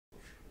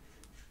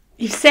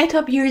You've set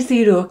up your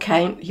Xero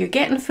account, you're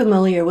getting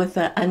familiar with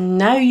it, and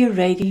now you're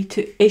ready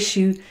to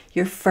issue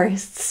your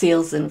first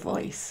sales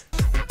invoice.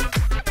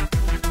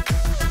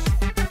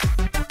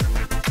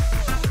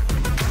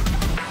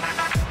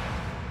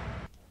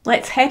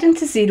 Let's head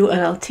into Xero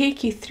and I'll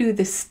take you through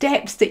the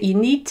steps that you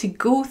need to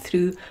go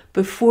through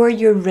before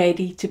you're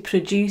ready to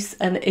produce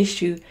and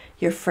issue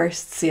your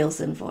first sales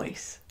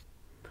invoice.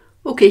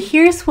 Okay,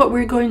 here's what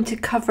we're going to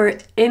cover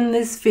in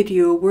this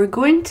video. We're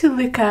going to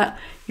look at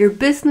your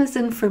business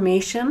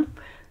information,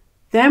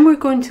 then we're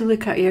going to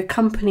look at your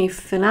company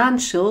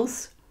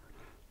financials,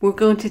 we're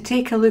going to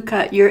take a look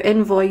at your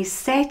invoice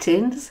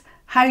settings,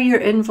 how your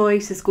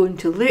invoice is going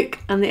to look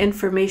and the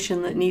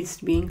information that needs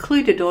to be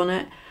included on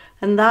it,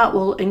 and that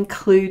will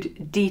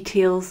include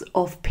details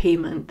of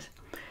payment.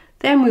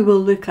 Then we will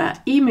look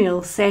at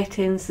email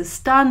settings, the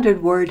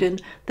standard wording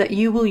that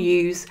you will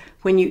use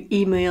when you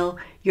email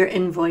your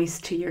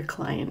invoice to your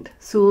client.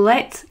 So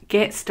let's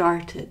get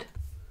started.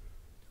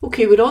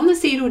 Okay, we're on the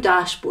Xero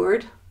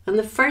dashboard, and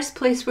the first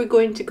place we're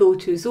going to go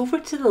to is over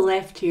to the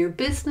left to your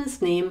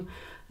business name,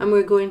 and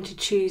we're going to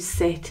choose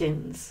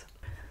settings.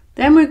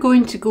 Then we're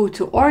going to go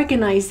to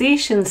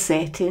organization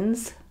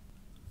settings,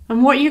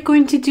 and what you're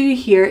going to do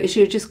here is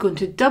you're just going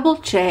to double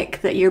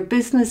check that your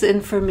business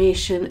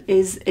information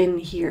is in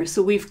here.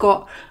 So we've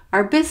got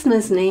our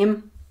business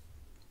name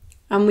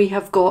and we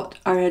have got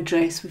our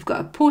address. We've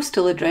got a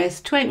postal address,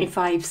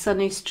 25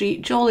 Sunny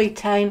Street,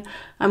 Jollytown,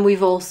 and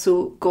we've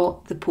also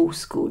got the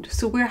postcode.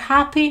 So we're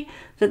happy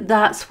that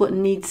that's what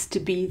needs to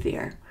be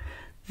there.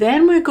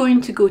 Then we're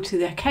going to go to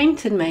the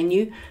accounting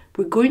menu.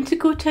 We're going to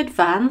go to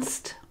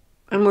advanced,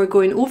 and we're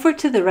going over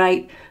to the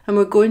right and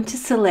we're going to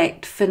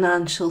select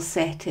financial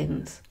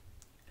settings.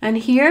 And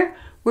here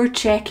we're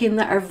checking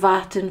that our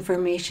VAT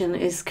information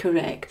is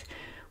correct.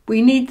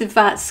 We need the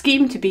VAT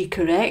scheme to be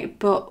correct,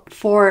 but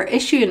for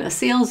issuing a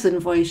sales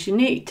invoice, you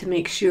need to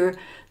make sure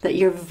that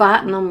your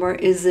VAT number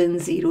is in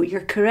Xero.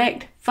 Your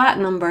correct VAT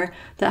number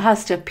that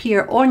has to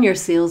appear on your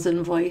sales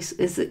invoice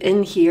is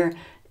in here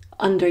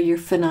under your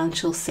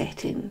financial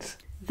settings.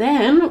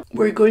 Then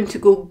we're going to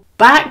go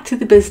back to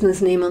the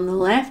business name on the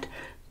left,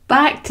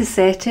 back to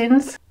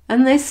settings,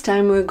 and this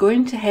time we're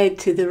going to head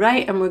to the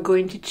right and we're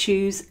going to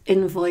choose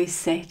invoice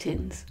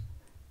settings.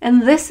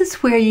 And this is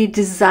where you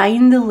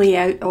design the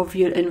layout of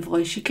your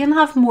invoice. You can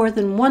have more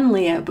than one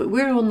layout, but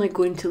we're only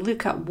going to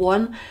look at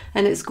one,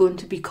 and it's going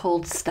to be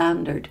called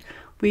standard.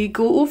 We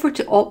go over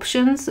to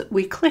options,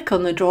 we click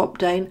on the drop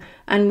down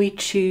and we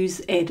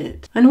choose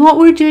edit. And what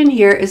we're doing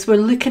here is we're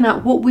looking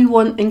at what we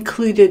want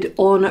included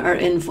on our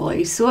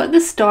invoice. So at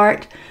the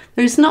start,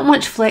 there's not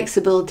much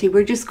flexibility.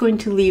 We're just going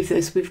to leave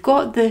this. We've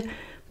got the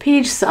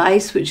page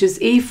size, which is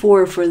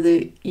A4 for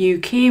the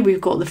UK.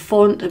 We've got the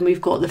font and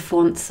we've got the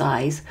font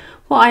size.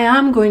 What I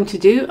am going to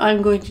do,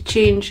 I'm going to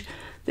change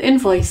the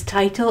invoice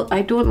title.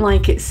 I don't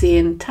like it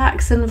saying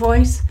tax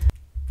invoice,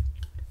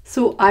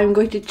 so I'm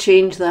going to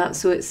change that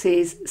so it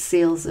says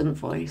sales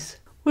invoice.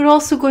 We're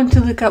also going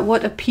to look at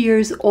what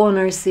appears on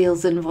our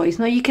sales invoice.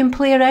 Now you can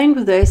play around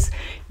with this.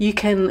 You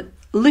can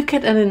look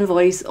at an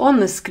invoice on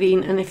the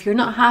screen, and if you're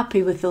not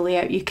happy with the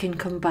layout, you can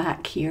come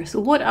back here.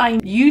 So what I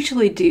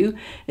usually do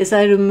is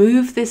I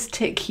remove this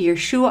tick here,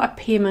 show a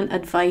payment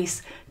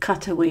advice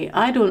cutaway.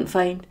 I don't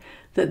find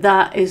that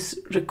that is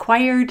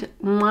required.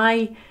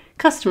 My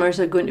customers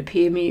are going to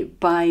pay me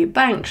by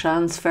bank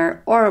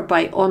transfer or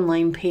by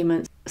online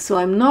payments, so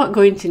I'm not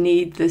going to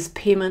need this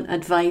payment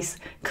advice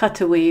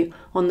cutaway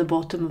on the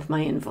bottom of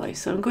my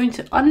invoice. So I'm going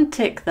to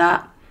untick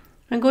that.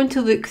 I'm going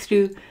to look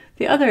through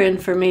the other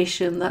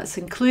information that's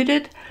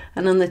included,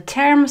 and on the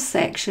terms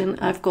section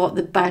I've got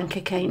the bank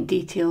account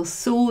details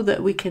so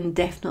that we can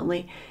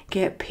definitely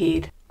get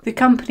paid. The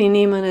company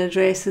name and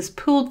address is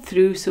pulled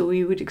through, so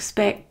we would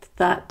expect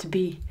that to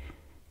be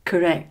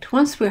correct.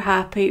 Once we're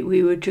happy,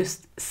 we would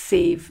just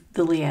save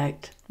the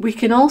layout. We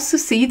can also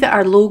see that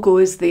our logo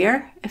is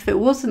there. If it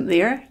wasn't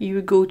there, you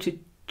would go to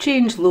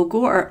change logo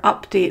or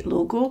update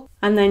logo,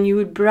 and then you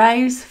would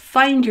browse,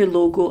 find your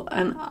logo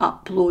and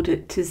upload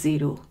it to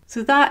Xero.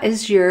 So that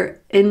is your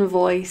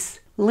invoice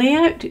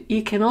layout.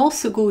 You can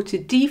also go to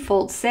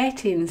default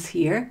settings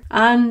here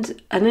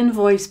and an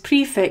invoice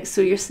prefix.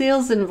 So your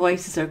sales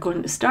invoices are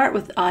going to start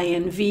with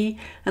INV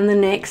and the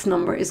next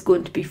number is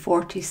going to be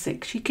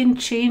 46. You can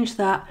change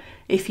that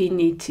if you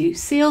need to.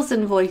 Sales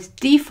invoice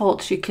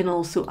defaults you can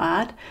also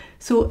add.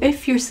 So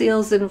if your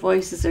sales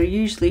invoices are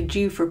usually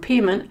due for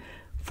payment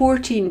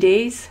 14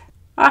 days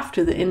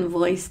after the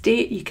invoice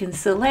date, you can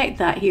select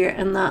that here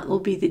and that will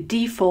be the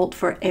default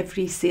for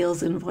every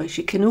sales invoice.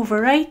 You can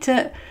overwrite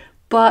it,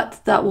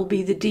 but that will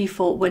be the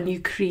default when you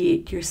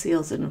create your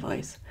sales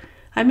invoice.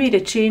 I made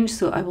a change,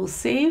 so I will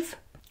save,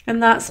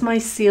 and that's my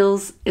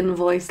sales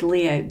invoice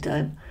layout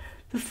done.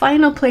 The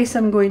final place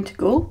I'm going to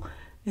go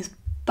is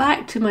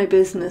back to my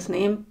business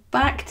name,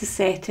 back to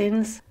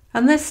settings,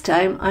 and this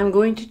time I'm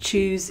going to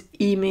choose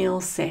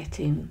email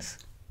settings.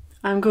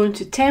 I'm going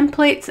to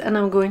templates and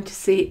I'm going to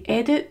say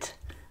edit,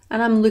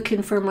 and I'm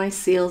looking for my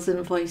sales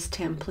invoice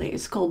template.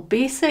 It's called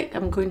basic.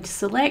 I'm going to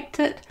select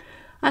it.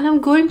 and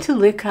I'm going to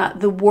look at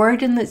the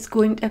wording that's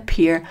going to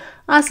appear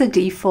as a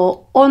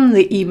default on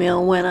the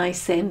email when I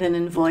send an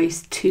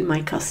invoice to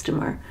my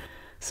customer.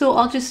 So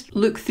I'll just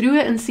look through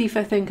it and see if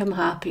I think I'm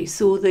happy.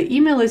 So the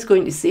email is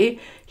going to say,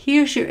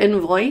 here's your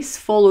invoice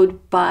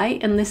followed by,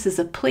 and this is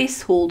a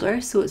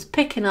placeholder, so it's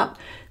picking up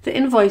the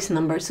invoice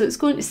number. So it's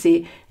going to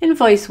say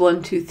invoice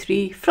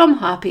 123 from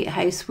Happy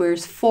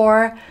Housewares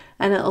for,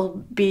 and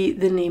it'll be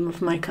the name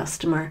of my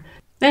customer.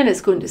 Then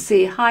it's going to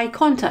say, hi,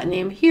 contact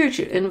name, here's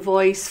your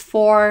invoice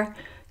for,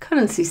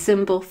 currency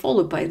symbol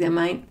followed by the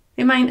amount.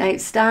 The amount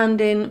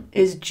outstanding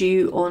is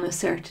due on a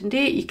certain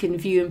date. You can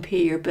view and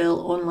pay your bill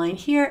online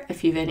here.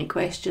 If you have any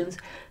questions,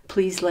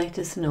 please let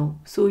us know.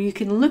 So you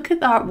can look at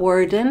that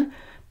wording,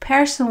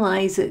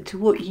 personalize it to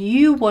what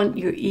you want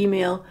your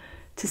email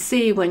to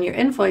say when your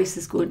invoice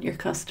is going to your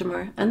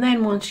customer. And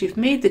then once you've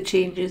made the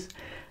changes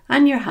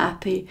and you're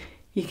happy,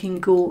 you can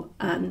go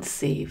and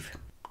save.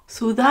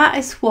 So that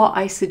is what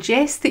I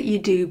suggest that you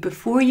do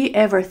before you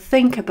ever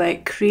think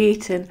about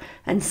creating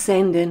and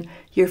sending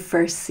your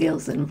first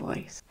sales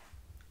invoice.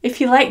 If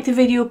you liked the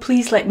video,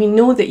 please let me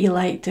know that you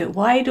liked it.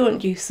 Why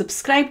don't you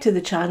subscribe to the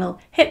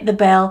channel, hit the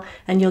bell,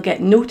 and you'll get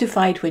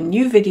notified when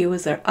new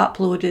videos are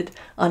uploaded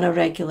on a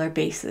regular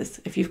basis.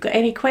 If you've got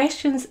any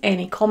questions,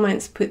 any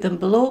comments, put them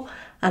below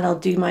and I'll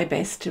do my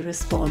best to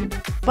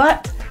respond.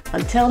 But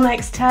until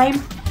next time,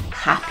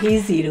 happy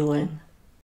Xeroing.